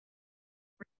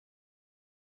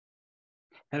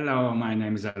Hello, my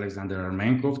name is Alexander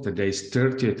Armenkov. Today is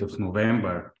 30th of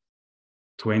November,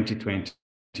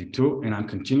 2022, and I'm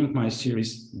continuing my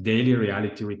series, Daily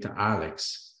Reality with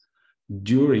Alex.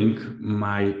 During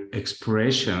my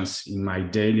expressions in my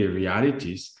daily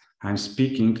realities, I'm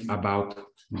speaking about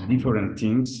different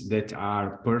things that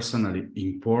are personally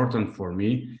important for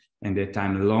me and that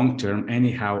I'm long-term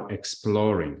anyhow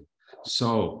exploring.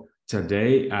 So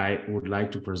today, I would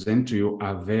like to present to you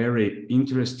a very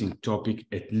interesting topic,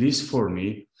 at least for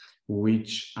me,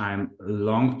 which I'm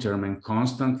long-term and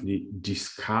constantly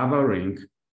discovering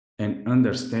and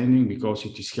understanding because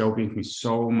it is helping me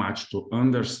so much to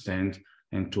understand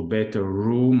and to better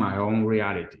rule my own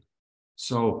reality.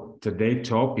 So today's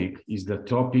topic is the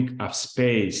topic of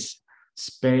space.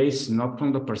 Space, not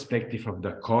from the perspective of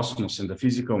the cosmos and the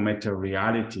physical matter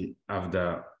reality of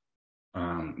the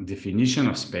definition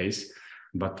of space,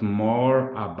 but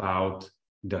more about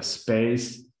the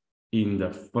space in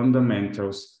the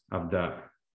fundamentals of the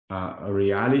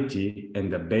reality and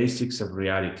the basics of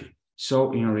reality.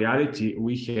 So in reality,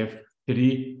 we have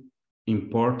three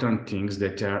important things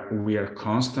that we are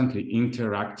constantly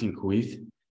interacting with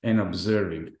and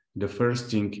observing. The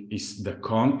first thing is the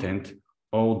content,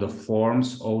 all the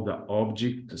forms, all the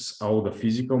objects, all the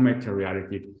physical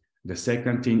materiality. The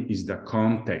second thing is the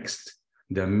context,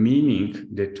 the meaning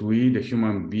that we, the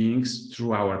human beings,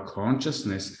 through our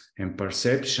consciousness and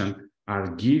perception, are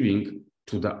giving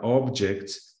to the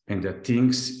objects and the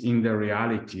things in the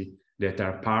reality that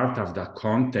are part of the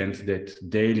content that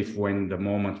daily, when the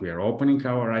moment we are opening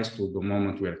our eyes to the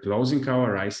moment we are closing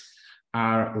our eyes,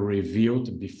 are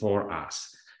revealed before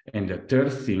us. And the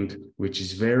third thing, which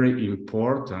is very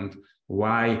important,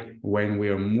 why when we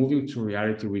are moving to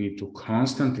reality, we need to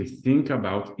constantly think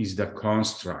about is the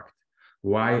construct.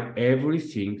 Why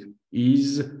everything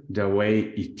is the way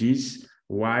it is,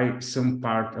 why some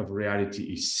part of reality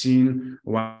is seen,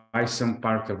 why some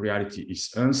part of reality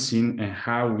is unseen, and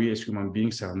how we as human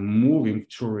beings are moving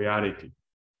through reality.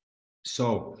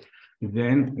 So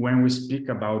then when we speak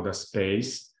about the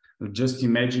space, just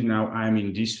imagine now I'm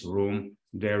in this room,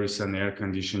 there is an air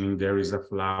conditioning, there is a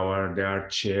flower, there are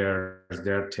chairs,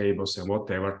 there are tables, and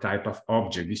whatever type of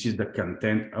object. This is the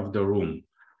content of the room.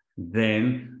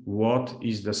 Then what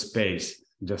is the space?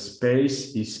 The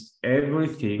space is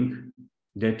everything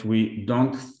that we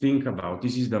don't think about.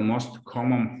 This is the most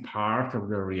common part of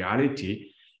the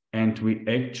reality, and we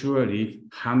actually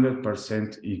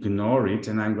 100% ignore it.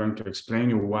 And I'm going to explain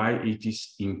you why it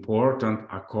is important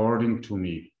according to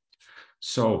me.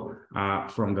 So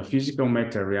from the physical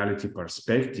matter reality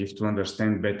perspective, to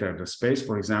understand better the space,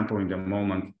 for example, in the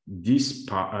moment, this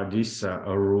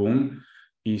room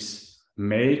is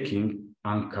making a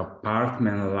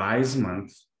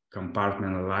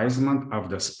compartmentalization of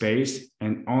the space,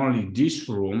 and only this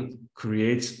room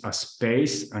creates a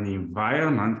space, an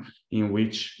environment in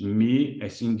which me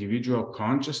as individual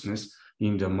consciousness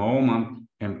in the moment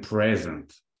am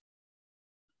present.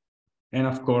 And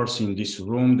of course, in this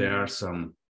room, there are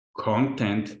some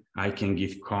content. I can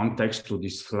give context to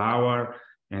this flower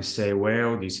and say,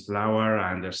 well, this flower,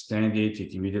 I understand it.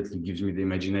 It immediately gives me the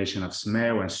imagination of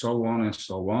smell and so on and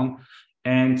so on.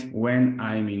 And when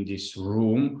I'm in this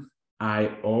room, I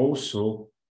also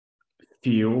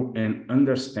feel and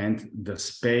understand the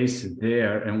space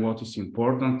there and what is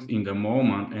important in the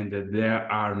moment, and that there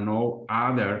are no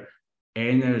other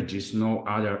energies, no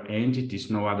other entities,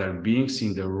 no other beings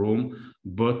in the room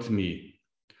but me.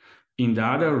 In the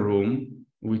other room,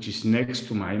 which is next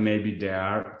to mine, maybe there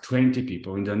are 20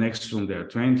 people. In the next room, there are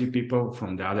 20 people.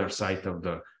 From the other side of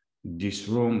this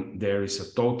room, there is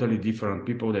a totally different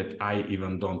people that I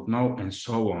even don't know, and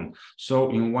so on.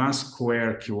 So in 1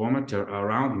 square kilometer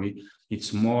around me,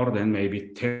 it's more than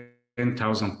maybe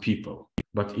 10,000 people.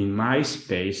 But in my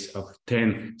space of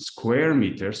 10 square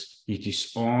meters, it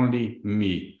is only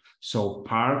me. So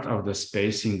part of the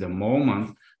space in the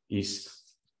moment is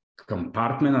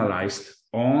compartmentalized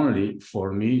only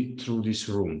for me through this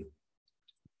room.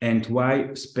 And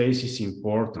why space is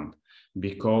important?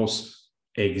 Because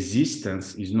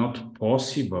existence is not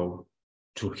possible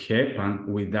to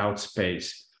happen without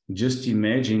space. Just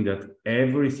imagine that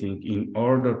everything, in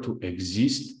order to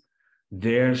exist,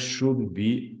 there should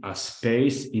be a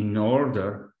space in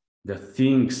order the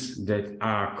things that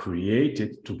are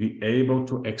created to be able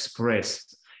to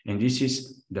express. And this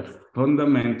is the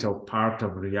fundamental part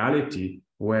of reality,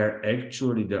 where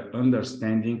actually the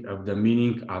understanding of the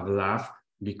meaning of love,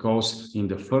 because in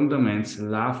the fundamentals,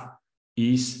 love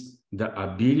is the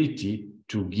ability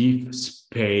to give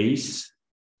space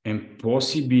and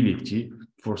possibility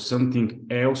for something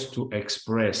else to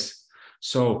express.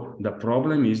 So the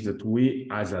problem is that we,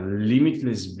 as a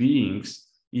limitless beings,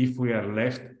 if we are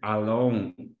left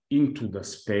alone into the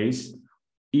space,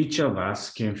 each of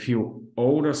us can fill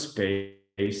all the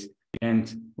space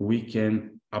and we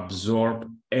can absorb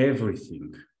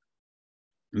everything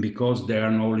because there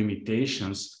are no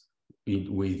limitations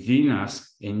within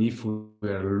us. And if we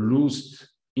are loosed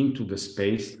into the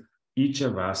space, each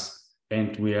of us,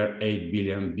 and we are 8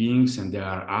 billion beings, and there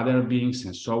are other beings,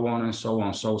 and so on and so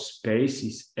on. So space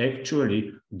is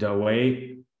actually the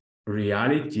way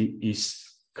reality is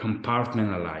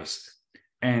compartmentalized.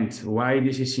 And why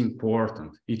this is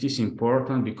important? It is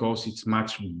important because it's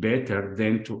much better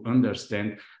than to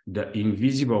understand the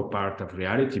invisible part of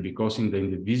reality, because in the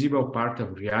invisible part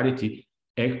of reality,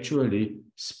 actually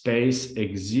space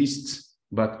exists,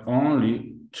 but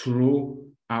only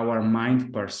through our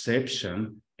mind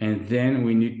perception. And then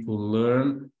we need to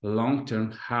learn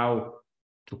long-term how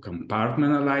to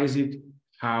compartmentalize it,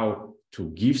 how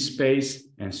to give space,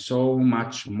 and so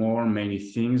much more, many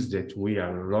things that we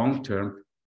are long-term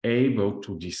able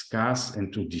to discuss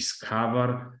and to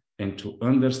discover and to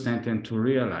understand and to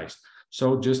realize.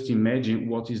 So just imagine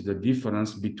what is the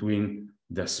difference between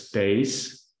the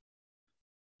space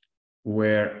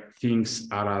where things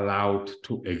are allowed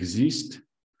to exist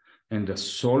and the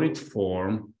solid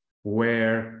form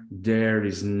where there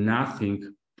is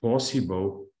nothing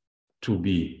possible to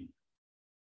be.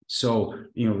 So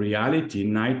in reality,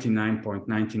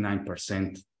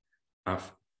 99.99%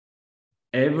 of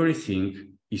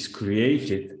everything is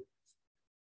created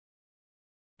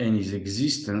and is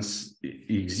existing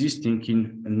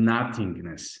in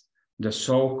nothingness, the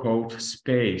so-called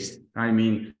space. I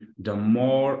mean, the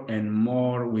more and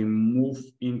more we move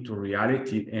into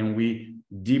reality and we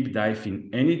deep dive in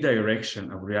any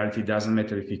direction of reality, doesn't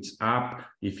matter if it's up,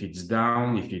 if it's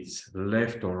down, if it's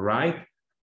left or right,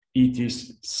 it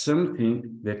is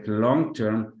something that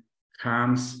long-term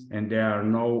comes and there are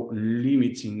no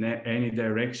limits in any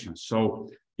direction. So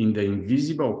in the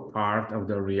invisible part of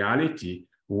the reality,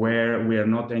 where we are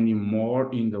not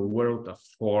anymore in the world of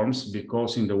forms,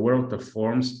 because in the world of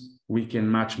forms, we can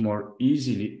much more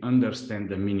easily understand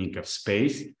the meaning of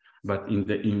space. But in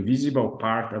the invisible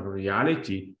part of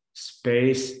reality,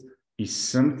 space is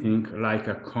something like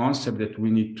a concept that we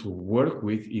need to work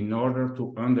with in order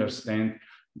to understand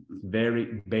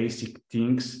very basic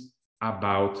things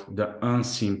about the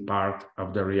unseen part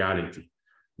of the reality.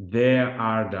 There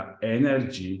are the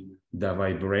energy, the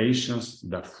vibrations,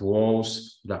 the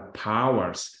flows, the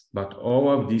powers, but all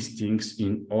of these things,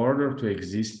 in order to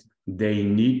exist, they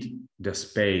need the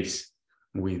space.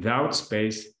 Without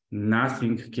space,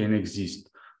 nothing can exist.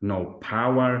 No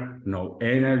power, no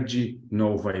energy,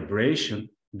 no vibration,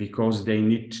 because they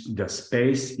need the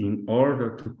space in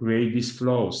order to create these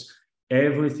flows.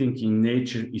 Everything in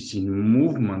nature is in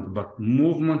movement, but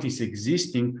movement is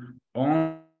existing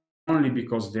only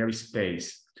because there is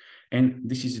space. And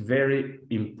this is very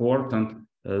important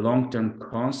long-term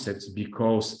concepts,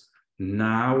 because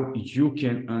now you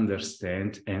can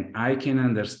understand and I can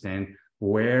understand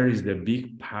where is the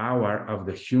big power of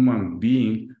the human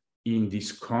being in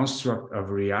this construct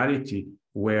of reality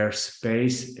where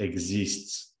space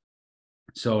exists.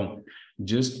 So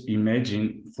just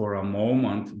imagine for a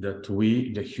moment that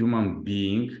we, the human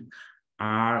being,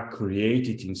 are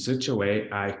created in such a way.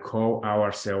 I call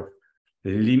ourselves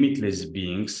limitless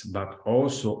beings, but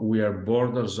also we are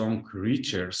border zone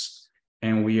creatures,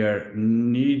 and we are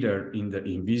neither in the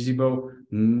invisible,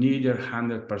 neither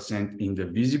 100% in the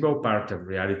visible part of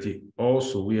reality.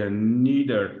 Also, we are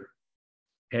neither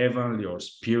heavenly or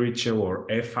spiritual or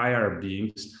FIR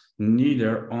beings,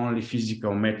 neither only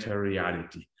physical matter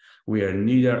reality. We are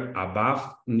neither above,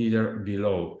 neither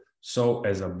below. So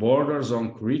as a border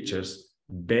zone creatures,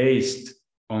 based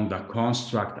on the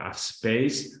construct of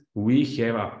space, we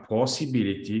have a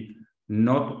possibility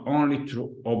not only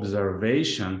through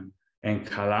observation and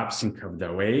collapsing of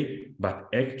the wave, but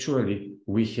actually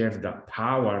we have the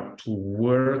power to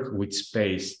work with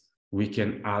space. We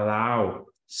can allow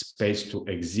space to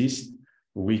exist,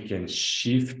 we can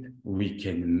shift, we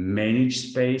can manage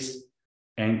space,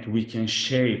 and we can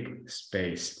shape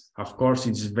space. Of course,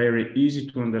 it's very easy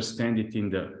to understand it in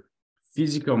the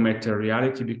physical matter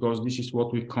reality, because this is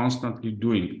what we're constantly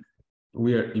doing.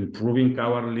 We are improving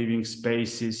our living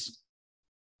spaces.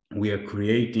 We are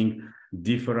creating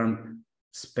different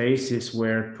spaces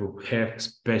where to have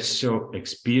special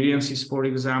experiences, for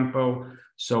example,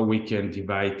 so we can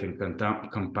divide and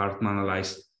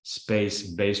compartmentalize space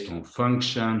based on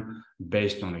function,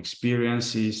 based on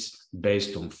experiences,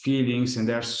 based on feelings. And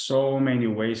there are so many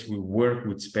ways we work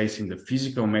with space in the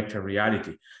physical matter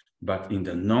reality. But in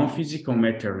the non-physical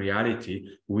matter reality,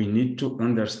 we need to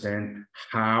understand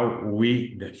how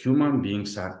we, the human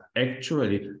beings, are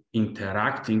actually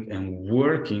interacting and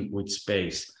working with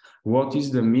space. What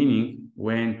is the meaning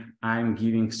when I'm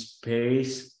giving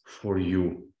space for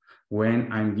you?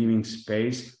 When I'm giving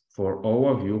space for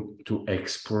all of you to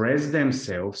express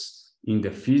themselves in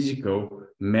the physical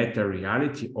matter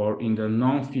reality or in the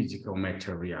non-physical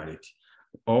matter reality.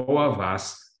 All of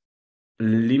us,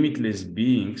 limitless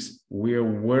beings, we are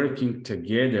working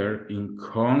together in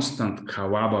constant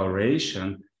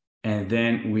collaboration, and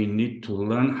then we need to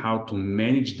learn how to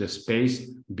manage the space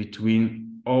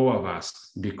between all of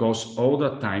us, because all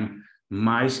the time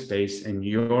my space and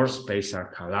your space are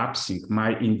collapsing.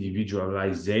 My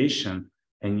individualization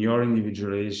and your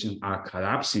individualization are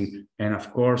collapsing. And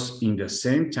of course, in the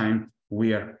same time,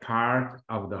 we are part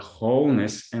of the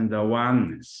wholeness and the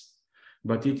oneness.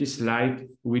 But it is like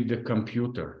with the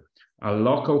computer, a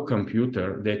local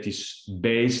computer that is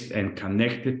based and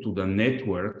connected to the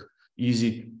network. Is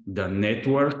it the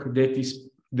network that is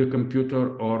the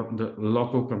computer, or the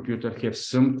local computer has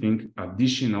something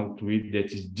additional to it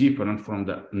that is different from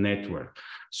the network?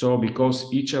 So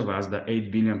because each of us, the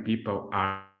 8 billion people,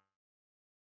 are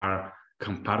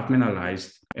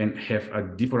compartmentalized and have a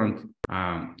different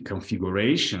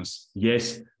configurations,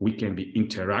 yes, we can be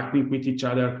interacting with each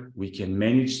other, we can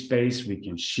manage space, we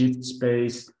can shift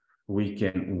space, we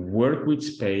can work with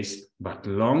space, but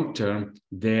long term,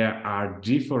 there are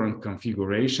different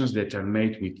configurations that are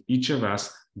made with each of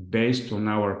us based on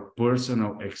our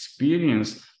personal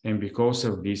experience. And because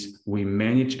of this, we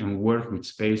manage and work with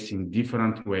space in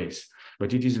different ways.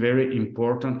 But it is very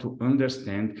important to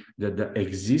understand that the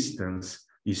existence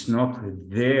is not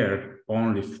there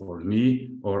only for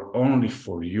me or only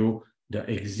for you. The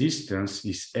existence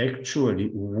is actually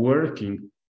working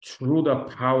through the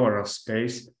power of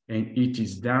space, and it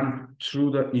is done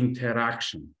through the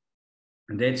interaction.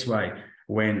 And that's why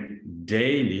when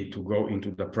daily, to go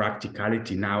into the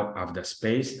practicality now of the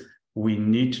space, we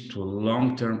need to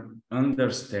long-term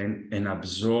understand and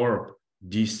absorb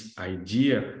this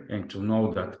idea and to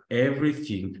know that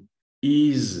everything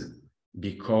is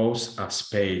because of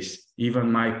space.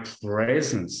 Even my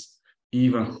presence,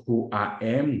 even who I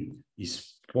am,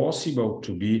 is possible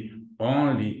to be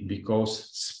only because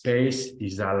space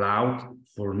is allowed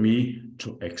for me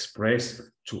to express,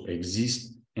 to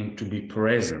exist, and to be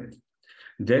present.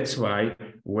 That's why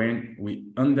when we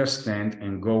understand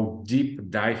and go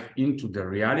deep dive into the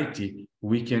reality,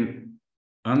 we can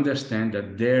understand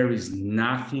that there is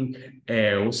nothing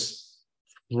else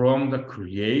from the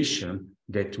creation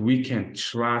that we can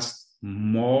trust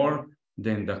more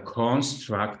than the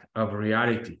construct of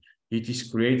reality. It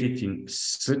is created in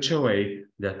such a way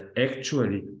that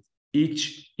actually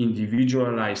each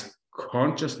individualized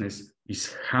consciousness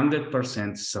is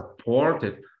 100%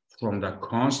 supported from the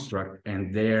construct,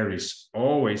 and there is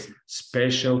always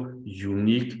special,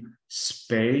 unique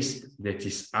space that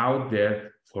is out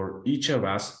there for each of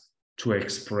us to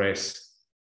express.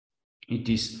 It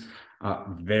is a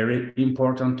very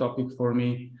important topic for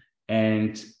me,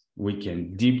 and we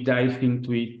can deep dive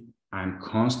into it. I'm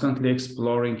constantly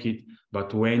exploring it,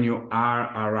 but when you are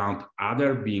around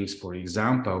other beings, for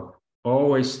example,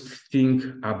 always think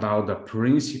about the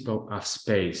principle of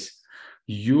space.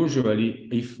 Usually,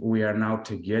 if we are now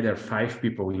together, 5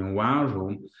 people in one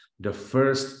room, the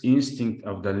first instinct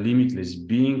of the limitless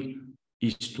being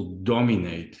is to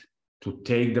dominate, to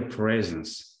take the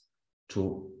presence,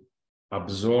 to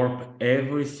absorb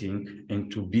everything,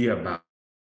 and to be about.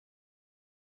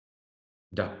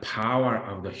 The power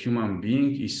of the human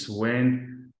being is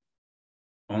when,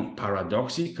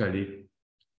 paradoxically,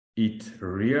 it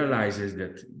realizes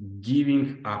that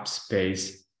giving up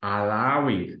space,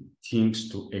 allowing things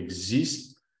to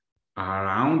exist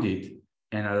around it,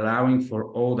 and allowing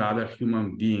for all the other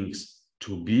human beings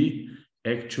to be,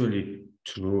 actually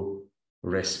through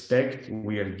respect,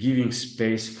 we are giving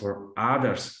space for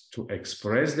others to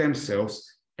express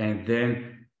themselves, and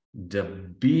then the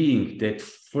being that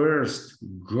first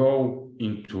go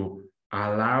into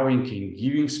allowing and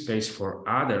giving space for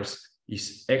others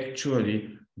is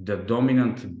actually the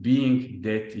dominant being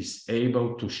that is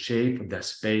able to shape the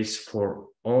space for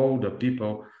all the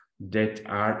people that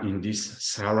are in this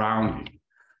surrounding.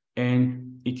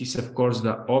 And it is, of course,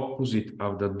 the opposite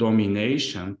of the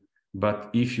domination. But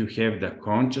if you have the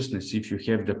consciousness, if you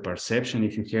have the perception,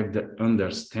 if you have the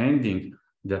understanding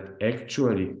that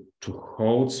actually to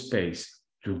hold space,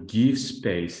 to give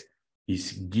space,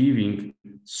 is giving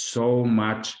so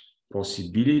much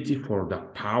possibility for the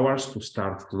powers to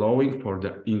start flowing, for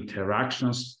the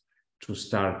interactions to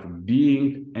start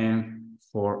being, and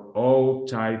for all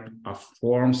type of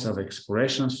forms of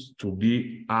expressions to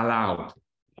be allowed.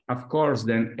 Of course,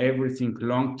 then everything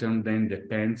long-term then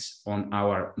depends on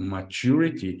our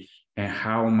maturity and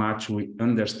how much we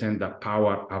understand the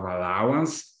power of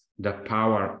allowance, the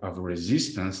power of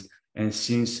resistance. And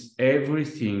since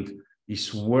everything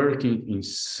is working in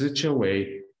such a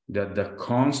way that the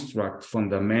construct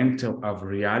fundamental of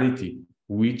reality,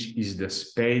 which is the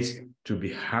space to be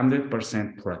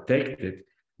 100% protected,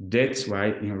 that's why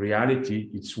in reality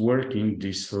it's working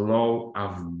this law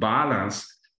of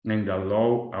balance and the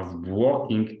law of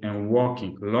walking and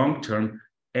walking. Long term,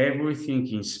 everything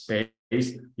in space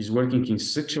is working in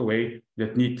such a way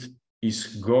that it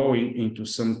is going into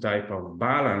some type of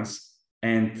balance,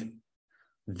 and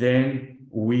then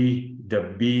we,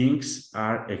 the beings,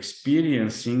 are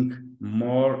experiencing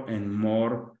more and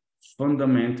more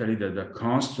fundamentally that the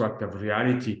construct of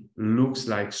reality looks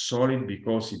like solid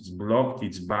because it's blocked,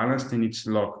 it's balanced, and it's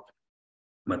locked.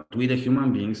 But we, the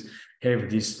human beings, have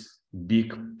this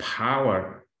big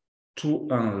power to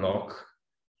unlock,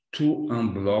 to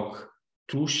unblock,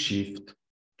 to shift,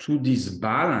 to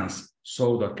disbalance,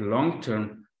 so that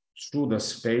long-term, through the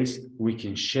space, we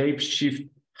can shape-shift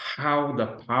how the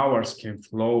powers can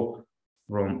flow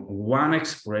from one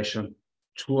expression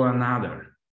to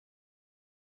another.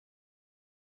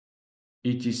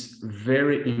 It is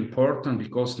very important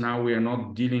because now we are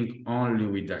not dealing only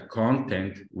with the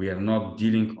content, we are not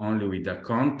dealing only with the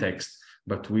context,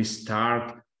 but we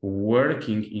start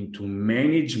working into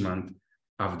management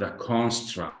of the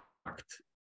construct.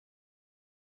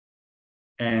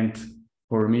 And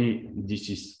for me, this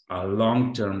is a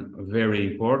long-term,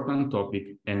 very important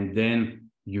topic. And then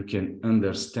you can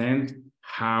understand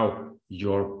how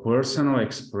your personal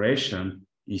expression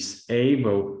is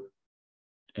able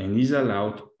and is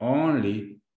allowed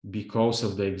only because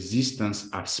of the existence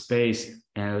of space.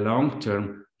 And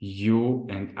long-term, you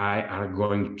and I are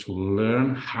going to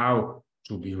learn how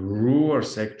to be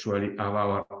rulers actually of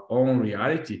our own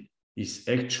reality, is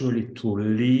actually to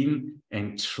lean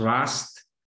and trust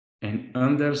and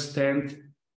understand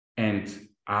and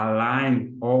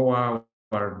align all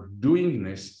our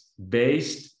doingness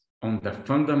based on the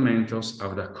fundamentals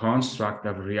of the construct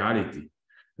of reality.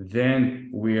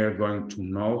 Then we are going to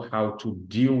know how to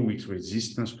deal with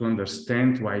resistance, to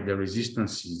understand why the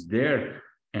resistance is there,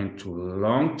 and to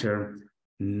long-term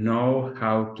know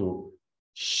how to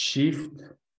shift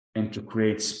and to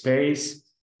create space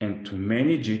and to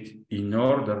manage it in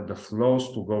order the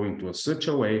flows to go into such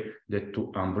a way that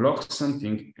to unblock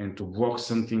something and to block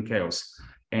something else.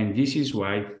 And this is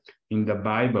why in the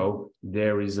Bible,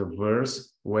 there is a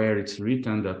verse where it's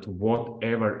written that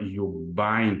whatever you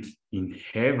bind in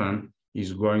heaven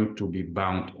is going to be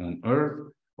bound on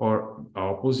earth, or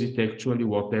opposite, actually,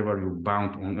 whatever you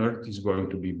bound on earth is going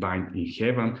to be bound in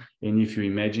heaven. And if you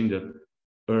imagine that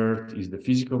earth is the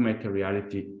physical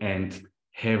materiality and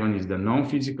heaven is the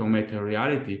non-physical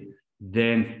materiality,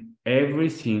 then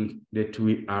everything that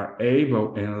we are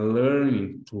able and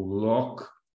learning to lock,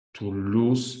 to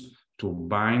loose, to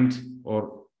bind,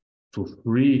 or to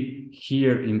free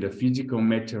here in the physical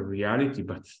materiality,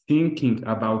 but thinking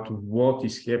about what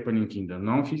is happening in the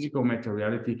non-physical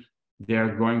materiality, they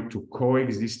are going to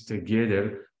coexist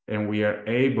together, and we are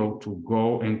able to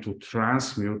go and to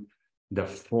transmute the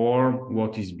form,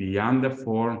 what is beyond the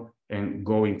form, and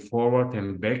going forward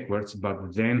and backwards,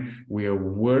 but then we are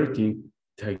working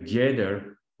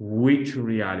together with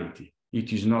reality.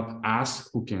 It is not us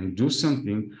who can do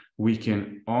something. We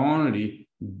can only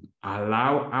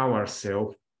allow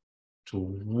ourselves to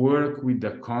work with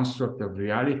the construct of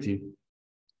reality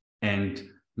and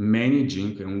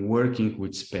managing and working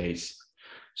with space.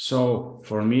 So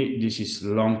for me, this is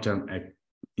long-term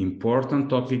important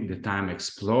topic that I'm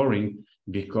exploring,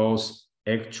 because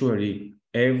actually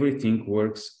everything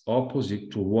works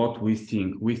opposite to what we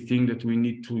think. We think that we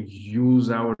need to use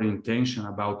our intention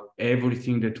about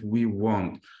everything that we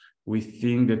want. We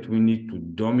think that we need to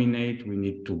dominate, we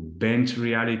need to bend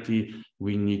reality,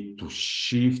 we need to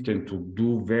shift and to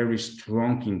do very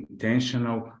strong,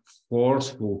 intentional,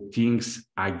 forceful things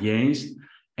against.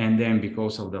 And then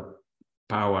because of the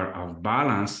power of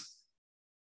balance,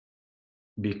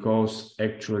 because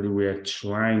actually we are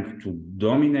trying to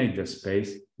dominate the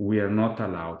space, we are not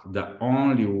allowed. The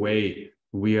only way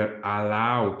we are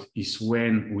allowed is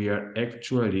when we are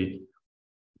actually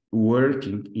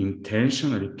working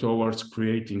intentionally towards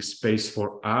creating space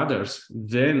for others.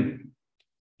 Then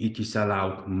it is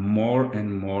allowed more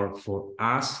and more for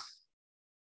us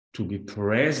to be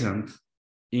present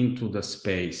into the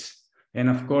space. And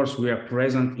of course, we are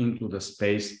present into the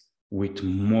space with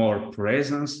more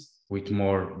presence, with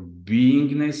more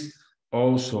beingness,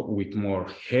 also with more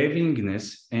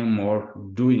havingness and more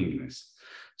doingness.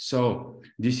 So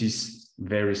this is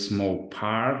very small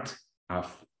part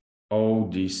of all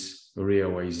this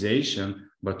realization,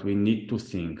 but we need to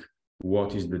think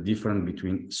what is the difference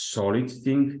between solid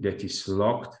thing that is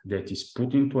locked, that is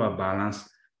put into a balance,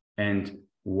 and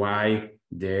why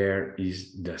there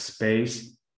is the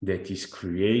space that is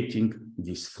creating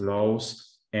these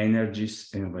flows, energies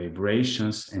and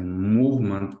vibrations and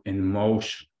movement and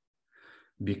motion.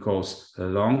 Because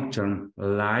long-term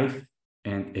life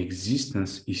and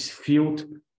existence is filled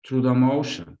through the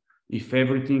motion. If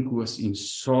everything was in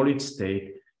solid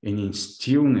state and in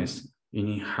stillness,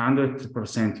 in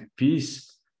 100%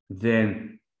 peace,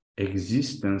 then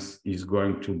existence is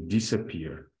going to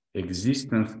disappear.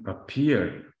 Existence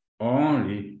appears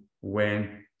only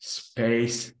when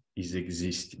space is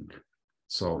existing.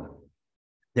 So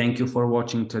thank you for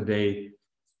watching today,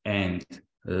 and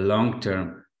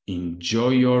long-term, enjoy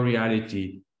your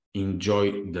reality,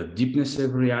 enjoy the deepness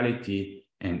of reality,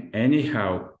 and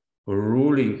anyhow,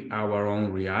 ruling our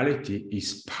own reality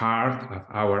is part of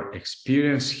our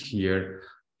experience here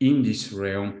in this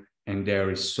realm, and there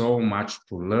is so much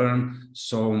to learn,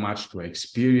 so much to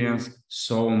experience,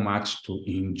 so much to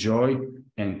enjoy,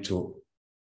 and to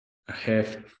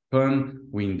have fun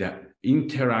with the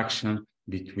interaction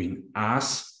between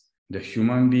us, the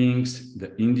human beings,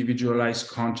 the individualized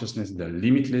consciousness, the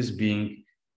limitless being,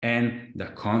 and the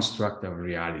construct of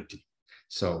reality.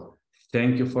 So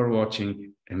thank you for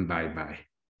watching, and bye-bye.